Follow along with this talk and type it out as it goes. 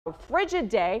A frigid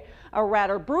day, a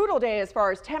rather brutal day as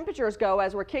far as temperatures go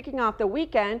as we're kicking off the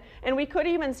weekend, and we could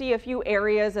even see a few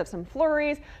areas of some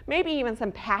flurries, maybe even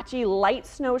some patchy light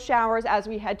snow showers as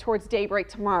we head towards daybreak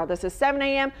tomorrow. This is 7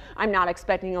 a.m. I'm not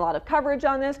expecting a lot of coverage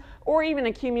on this or even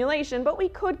accumulation, but we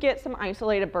could get some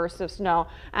isolated bursts of snow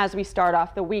as we start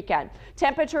off the weekend.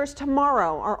 Temperatures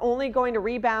tomorrow are only going to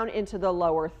rebound into the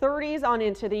lower 30s on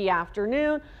into the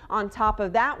afternoon. On top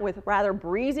of that, with rather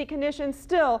breezy conditions,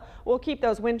 still we'll keep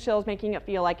those wind chills, making it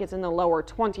feel like it's in the lower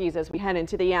 20s as we head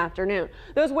into the afternoon.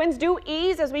 Those winds do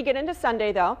ease as we get into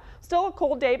Sunday, though. Still a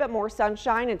cold day, but more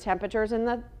sunshine and temperatures in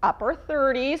the upper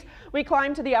 30s. We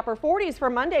climb to the upper 40s for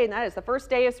Monday, and that is the first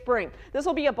day of spring. This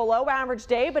will be a below average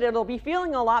day, but it'll be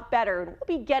feeling a lot better.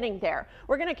 We'll be getting there.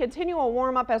 We're going to continue a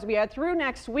warm up as we head through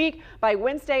next week. By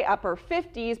Wednesday, upper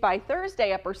 50s. By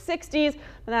Thursday, upper 60s.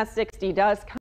 And that 60 does come